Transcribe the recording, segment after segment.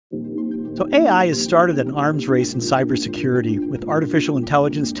So AI has started an arms race in cybersecurity, with artificial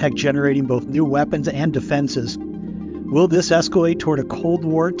intelligence tech generating both new weapons and defenses. Will this escalate toward a Cold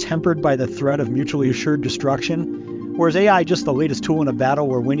War tempered by the threat of mutually assured destruction? Or is AI just the latest tool in a battle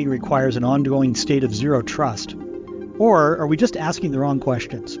where winning requires an ongoing state of zero trust? Or are we just asking the wrong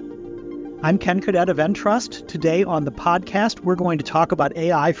questions? I'm Ken Kadet of Entrust. Today on the podcast, we're going to talk about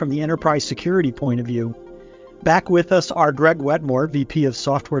AI from the enterprise security point of view. Back with us are Greg Wetmore, VP of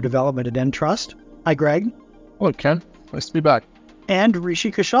Software Development at Entrust. Hi, Greg. Hello, Ken. Nice to be back. And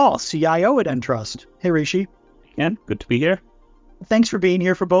Rishi Kaushal, CIO at Entrust. Hey, Rishi. Ken, good to be here. Thanks for being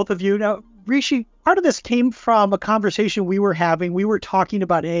here for both of you. Now, Rishi, part of this came from a conversation we were having. We were talking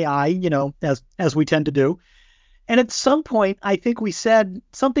about AI, as we tend to do. And at some point, I think we said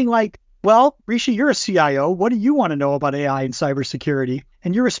something like, well, Rishi, you're a CIO. What do you want to know about AI and cybersecurity?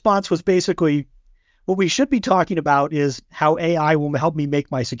 And your response was basically, what we should be talking about is how AI will help me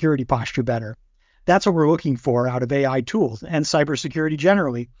make my security posture better. That's what we're looking for out of AI tools and cybersecurity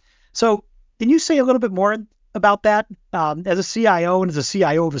generally. So can you say a little bit more about that? As a CIO and as a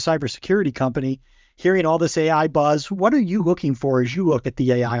CIO of a cybersecurity company, hearing all this AI buzz, what are you looking for as you look at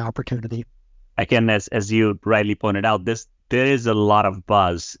the AI opportunity? Again, as you rightly pointed out, there is a lot of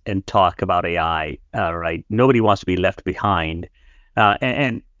buzz and talk about AI, right? Nobody wants to be left behind.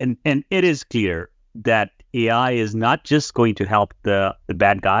 And it is clear that AI is not just going to help the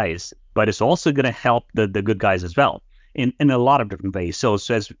bad guys, but it's also going to help the good guys as well in a lot of different ways. So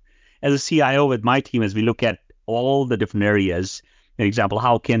as a CIO with my team, as we look at all the different areas, for example,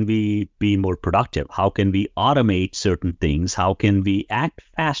 how can we be more productive? How can we automate certain things? How can we act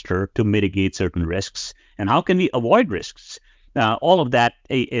faster to mitigate certain risks? And how can we avoid risks? All of that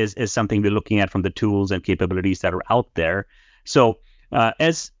is something we're looking at from the tools and capabilities that are out there. So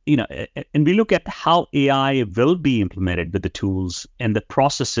as you know, and we look at how AI will be implemented with the tools and the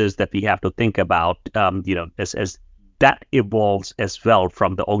processes that we have to think about, as that evolves as well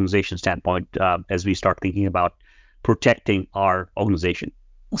from the organization standpoint, as we start thinking about protecting our organization.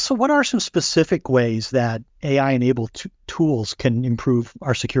 So what are some specific ways that AI-enabled tools can improve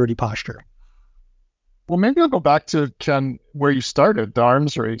our security posture? Well, maybe I'll go back to, Ken, where you started, the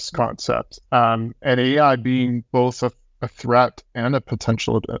arms race concept, and AI being both a threat and a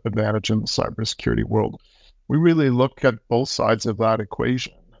potential advantage in the cybersecurity world. We really look at both sides of that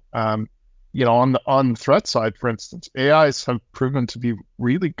equation. On the threat side, for instance, AIs have proven to be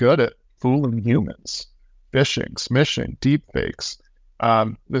really good at fooling humans, phishing, smishing, deepfakes.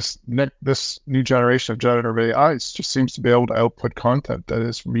 This new generation of generative AIs just seems to be able to output content that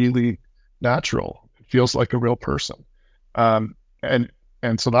is really natural. It feels like a real person. And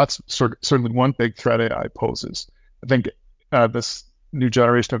so that's certainly one big threat AI poses. I think this new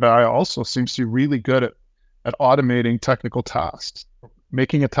generation of AI also seems to be really good at automating technical tasks,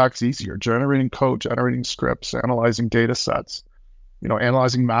 making attacks easier, generating code, generating scripts, analyzing data sets,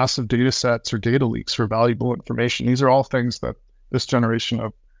 analyzing massive data sets or data leaks for valuable information. These are all things that this generation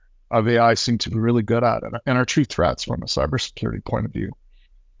of AI seem to be really good at and are true threats from a cybersecurity point of view.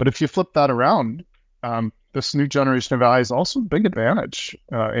 But if you flip that around, this new generation of AI is also a big advantage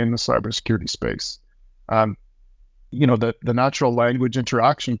in the cybersecurity space. The natural language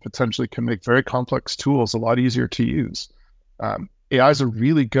interaction potentially can make very complex tools a lot easier to use. AIs are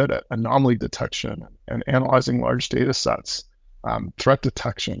really good at anomaly detection and analyzing large data sets, threat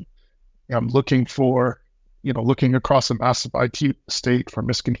detection, looking across a massive IT estate for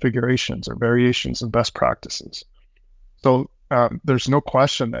misconfigurations or variations in best practices. So there's no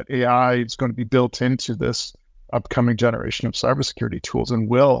question that AI is going to be built into this upcoming generation of cybersecurity tools and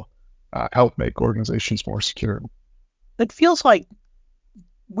will help make organizations more secure. It feels like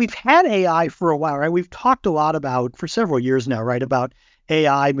we've had AI for a while, right? We've talked a lot about, for several years now, right, about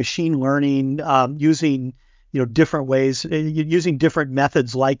AI, machine learning, using, different ways, using different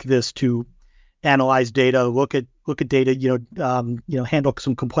methods like this to analyze data, look at data, handle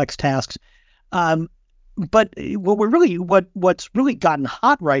some complex tasks. But what's really gotten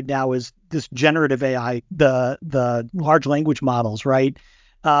hot right now is this generative AI, the large language models, right?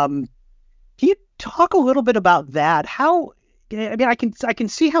 Can you talk a little bit about that? I can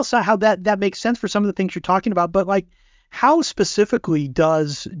see how that makes sense for some of the things you're talking about, but how specifically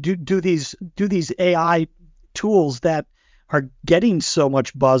do these AI tools that are getting so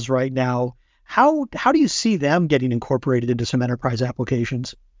much buzz right now, how do you see them getting incorporated into some enterprise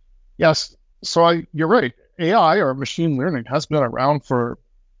applications? Yes, so you're right. AI or machine learning has been around for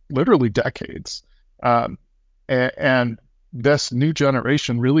literally decades, and this new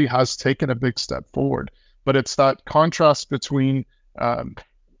generation really has taken a big step forward. But it's that contrast between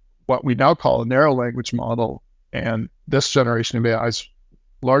what we now call a narrow language model and this generation of AIs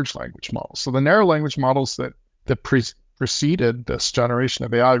large language models. So the narrow language models that preceded this generation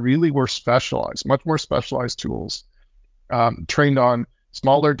of AI really were specialized, much more specialized tools, trained on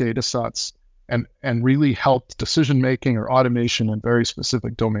smaller data sets and really helped decision making or automation in very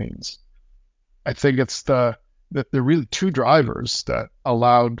specific domains. I think it's the really two drivers that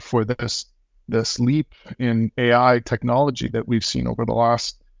allowed for this leap in AI technology that we've seen over the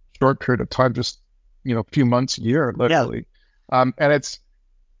last short period of time, just a few months, a year, literally. Yeah. And it's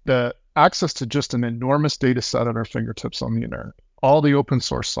the access to just an enormous data set at our fingertips on the internet, all the open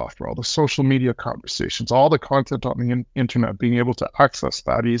source software, all the social media conversations, all the content on the internet, being able to access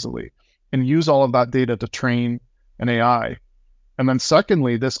that easily and use all of that data to train an AI. And then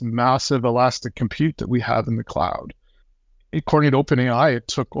secondly, this massive elastic compute that we have in the cloud. According to OpenAI, it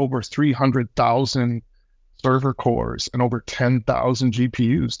took over 300,000 server cores and over 10,000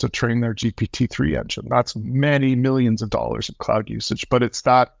 GPUs to train their GPT-3 engine. That's many millions of dollars of cloud usage, but it's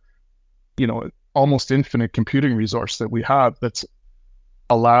that, almost infinite computing resource that we have that's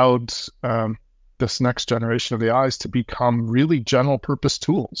allowed this next generation of AIs to become really general purpose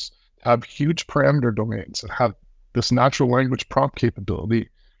tools, have huge parameter domains, and have this natural language prompt capability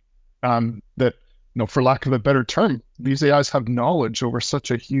that, for lack of a better term, these AIs have knowledge over such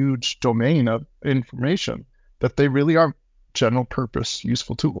a huge domain of information that they really are general purpose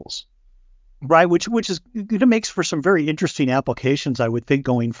useful tools. Right, which makes for some very interesting applications, I would think,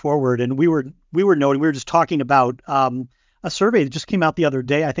 going forward. And we were just talking about a survey that just came out the other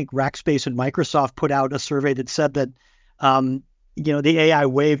day. I think Rackspace and Microsoft put out a survey that said that the AI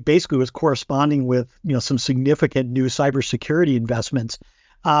wave basically was corresponding with some significant new cybersecurity investments,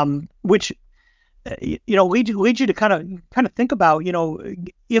 which leads you to kind of think about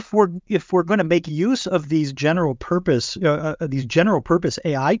if we're going to make use of these general purpose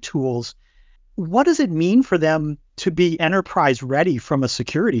AI tools, what does it mean for them to be enterprise ready from a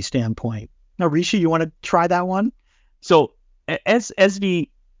security standpoint? Now, Rishi, you want to try that one? So as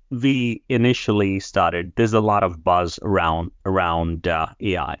we initially started, there's a lot of buzz around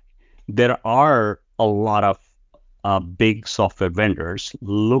AI. There are a lot of big software vendors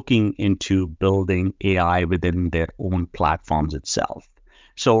looking into building AI within their own platforms itself.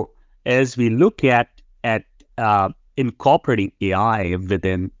 So as we look at incorporating AI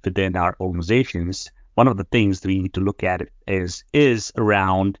within our organizations, one of the things we need to look at is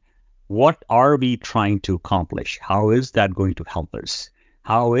around what are we trying to accomplish? How is that going to help us?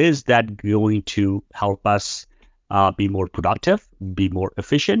 How is that going to help us be more productive, be more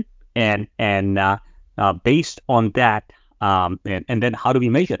efficient, and based on that, and then how do we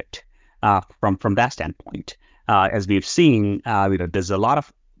measure it from that standpoint? As we've seen, there's a lot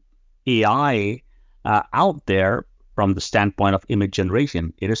of AI out there from the standpoint of image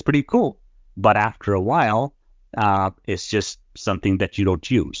generation. It is pretty cool, but after a while, it's just something that you don't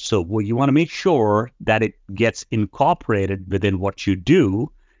use. So you want to make sure that it gets incorporated within what you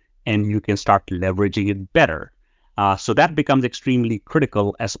do, and you can start leveraging it better. So that becomes extremely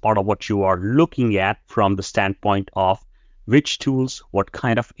critical as part of what you are looking at from the standpoint of which tools, what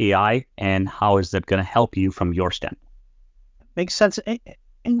kind of AI, and how is that going to help you from your standpoint. Makes sense.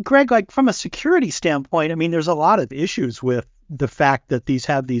 And Greg, like from a security standpoint, I mean, there's a lot of issues with the fact that these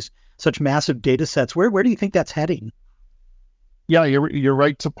have such massive data sets. Where do you think that's heading? Yeah, you're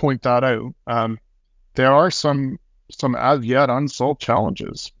right to point that out. There are some as yet unsolved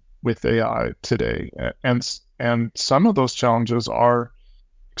challenges with AI today, and some of those challenges are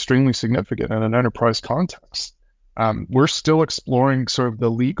extremely significant in an enterprise context. We're still exploring sort of the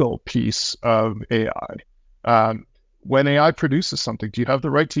legal piece of AI. When AI produces something, do you have the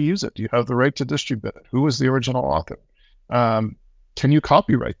right to use it? Do you have the right to distribute it? Who was the original author? Can you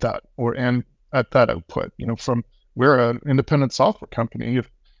copyright that and at that output? We're an independent software company.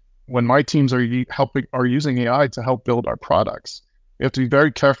 When my teams are using AI to help build our products, we have to be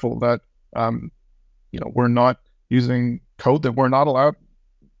very careful that we're not using code that we're not allowed,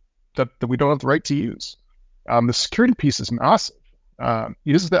 that we don't have the right to use. The security piece is massive.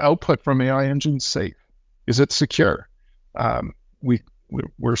 Is the output from AI engines safe? Is it secure?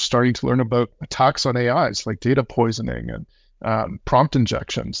 We're starting to learn about attacks on AIs like data poisoning and prompt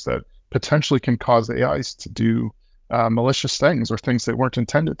injections that potentially can cause AIs to do malicious things or things they weren't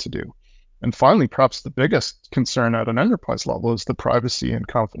intended to do. And finally, perhaps the biggest concern at an enterprise level is the privacy and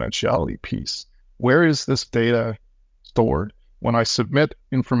confidentiality piece. Where is this data stored? When I submit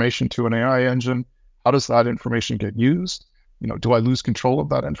information to an AI engine, how does that information get used? Do I lose control of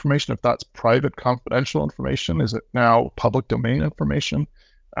that information? If that's private, confidential information, is it now public domain information?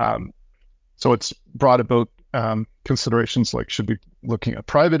 So it's brought about considerations like, should we be looking at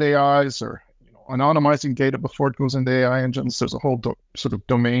private AIs or anonymizing data before it goes into AI engines. There's a whole sort of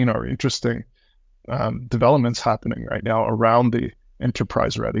domain or interesting developments happening right now around the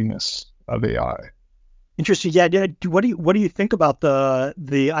enterprise readiness of AI. Interesting. Yeah. What do you think about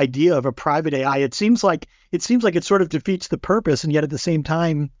the idea of a private AI? It seems like it sort of defeats the purpose, and yet at the same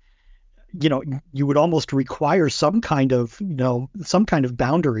time, you would almost require some kind of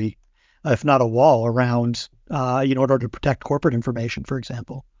boundary, if not a wall around, in order to protect corporate information, for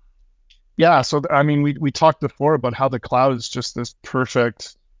example. Yeah, so I mean, we talked before about how the cloud is just this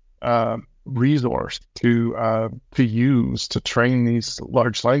perfect resource to use to train these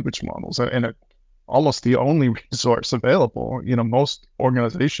large language models, and almost the only resource available. Most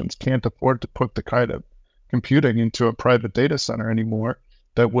organizations can't afford to put the kind of computing into a private data center anymore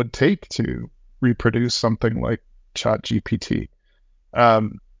that would take to reproduce something like ChatGPT.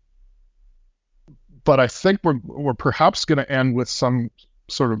 Um, but I think we're perhaps going to end with some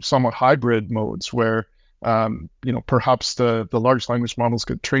sort of somewhat hybrid modes where perhaps the large language models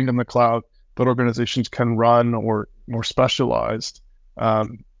get trained in the cloud, but organizations can run or more specialized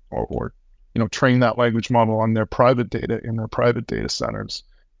or train that language model on their private data in their private data centers.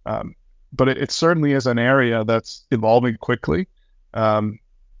 But it certainly is an area that's evolving quickly. And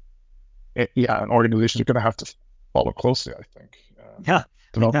organizations are going to have to follow closely, I think. Yeah. Yeah.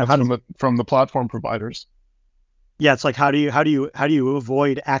 Developments from the platform providers. Yeah. It's like how do you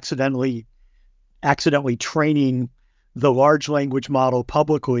avoid accidentally training the large language model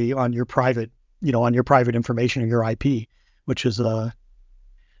publicly on your private information or your IP, which is kind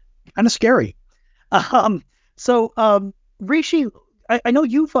of scary. Um, so, Rishi, I know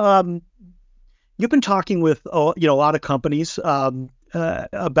you've been talking with a lot of companies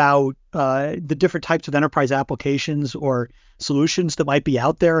about the different types of enterprise applications or solutions that might be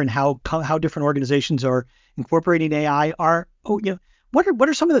out there, and how different organizations are incorporating AI. What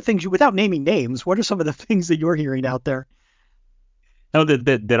are some of the things without naming names? What are some of the things that you're hearing out there? Now,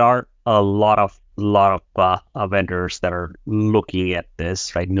 there are a lot of vendors that are looking at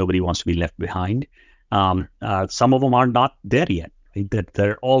this, right? Nobody wants to be left behind. Some of them are not there yet. Right? That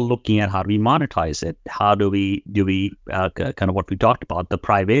they're all looking at how do we monetize it? How do we kind of what we talked about, the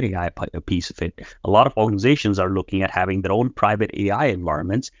private AI piece of it? A lot of organizations are looking at having their own private AI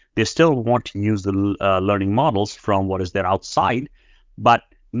environments. They still want to use the learning models from what is there outside, but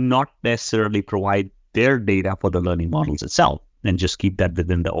not necessarily provide their data for the learning models itself, and just keep that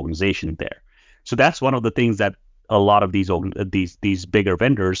within the organization there. So that's one of the things that a lot of these bigger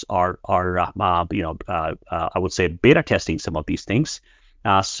vendors are I would say beta testing some of these things,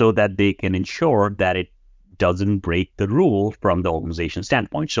 so that they can ensure that it doesn't break the rule from the organization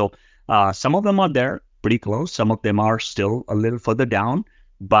standpoint. So some of them are there pretty close. Some of them are still a little further down.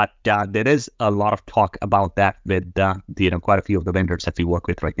 But there is a lot of talk about that with quite a few of the vendors that we work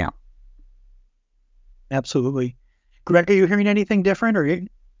with right now. Absolutely. Greg, are you hearing anything different, or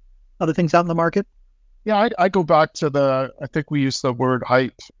other things out in the market? Yeah, I go back to I think we used the word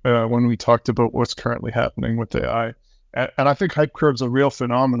hype when we talked about what's currently happening with AI. And I think hype curve's a real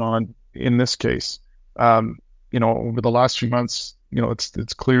phenomenon in this case. Over the last few months,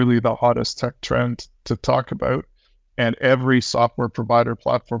 it's clearly the hottest tech trend to talk about. And every software provider,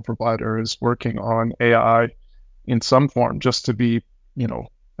 platform provider is working on AI in some form just to be,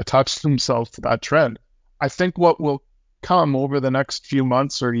 attach themselves to that trend. I think what will come over the next few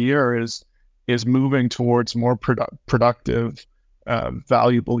months or year is moving towards more productive,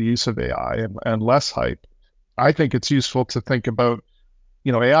 valuable use of AI and less hype. I think it's useful to think about,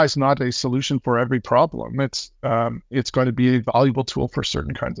 AI is not a solution for every problem. It's going to be a valuable tool for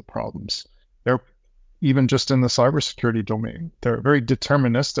certain kinds of problems. They're even just in the cybersecurity domain. There are very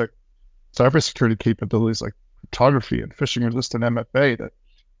deterministic cybersecurity capabilities like cryptography and phishing-resistant MFA that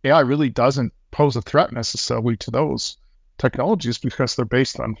AI really doesn't pose a threat necessarily to those technologies because they're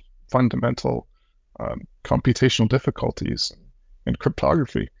based on fundamental computational difficulties in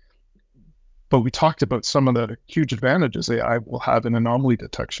cryptography. But we talked about some of the huge advantages AI will have in anomaly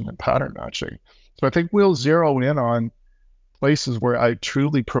detection and pattern matching. So I think we'll zero in on places where AI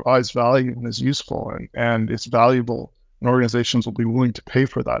truly provides value and is useful and it's valuable, and organizations will be willing to pay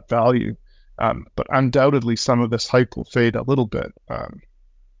for that value. But undoubtedly, some of this hype will fade a little bit.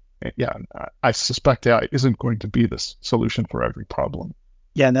 I suspect AI isn't going to be this solution for every problem.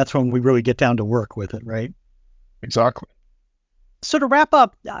 Yeah, and that's when we really get down to work with it, right? Exactly. So to wrap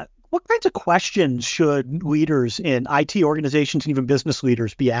up, what kinds of questions should leaders in IT organizations and even business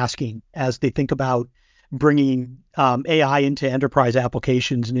leaders be asking as they think about bringing AI into enterprise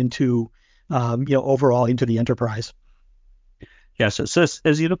applications and into overall into the enterprise? Yeah, so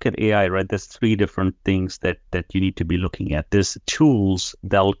as you look at AI, right, there's three different things that you need to be looking at. There's tools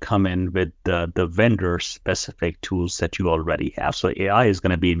that'll come in with the vendor-specific tools that you already have. So AI is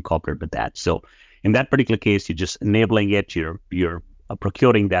going to be incorporated with that. So in that particular case, you're just enabling it. You're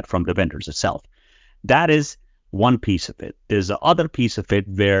procuring that from the vendors itself. That is one piece of it. There's the other piece of it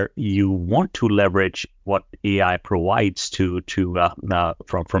where you want to leverage what AI provides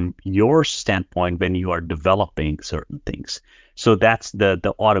from your standpoint when you are developing certain things. So that's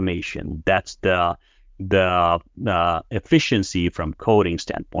the automation. That's the efficiency from coding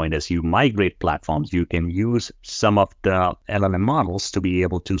standpoint. As you migrate platforms, you can use some of the LLM models to be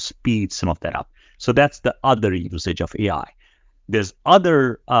able to speed some of that up. So that's the other usage of AI. There's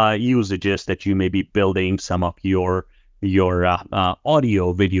other usages that you may be building some of your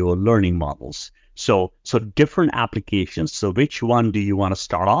audio video learning models. So different applications. So which one do you want to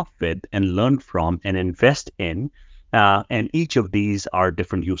start off with and learn from and invest in? And each of these are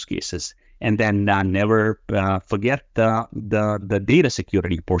different use cases. And then never forget the data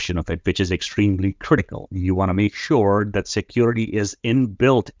security portion of it, which is extremely critical. You want to make sure that security is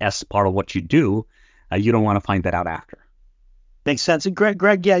inbuilt as part of what you do. You don't want to find that out after. Makes sense. And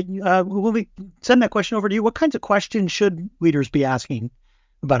Greg, yeah, when we send that question over to you, what kinds of questions should leaders be asking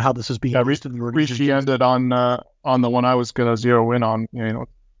about how this is being used in the organization? Rishi ended on the one I was going to zero in on.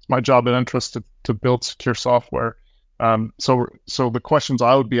 It's my job at Entrust to build secure software. So the questions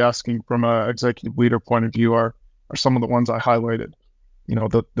I would be asking from an executive leader point of view are some of the ones I highlighted.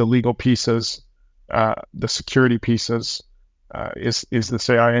 The legal pieces, the security pieces. Is this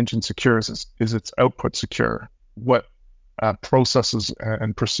AI engine secure? Is its output secure? What processes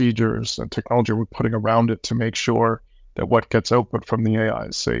and procedures and technology we're putting around it to make sure that what gets output from the AI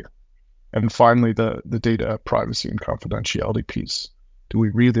is safe. And finally, the data privacy and confidentiality piece. Do we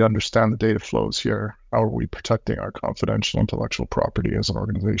really understand the data flows here? How are we protecting our confidential intellectual property as an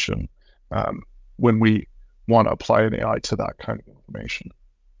organization when we want to apply an AI to that kind of information?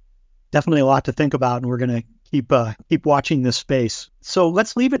 Definitely a lot to think about, and we're going to keep watching this space. So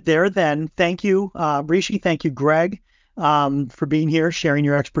let's leave it there then. Thank you, Rishi. Thank you, Greg, for being here, sharing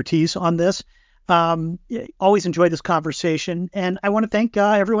your expertise on this. Always enjoy this conversation. And I want to thank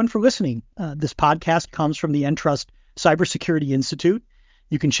everyone for listening. This podcast comes from the Entrust Cybersecurity Institute.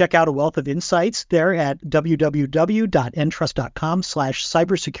 You can check out a wealth of insights there at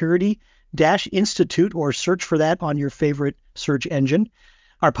www.entrust.com/cybersecurity-institute, or search for that on your favorite search engine.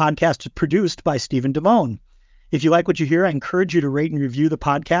 Our podcast is produced by Stephen Damone. If you like what you hear, I encourage you to rate and review the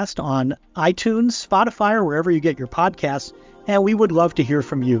podcast on iTunes, Spotify, or wherever you get your podcasts. And we would love to hear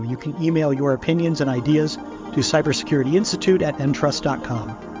from you. You can email your opinions and ideas to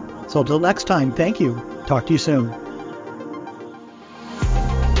cybersecurityinstitute@entrust.com. So until next time, thank you. Talk to you soon.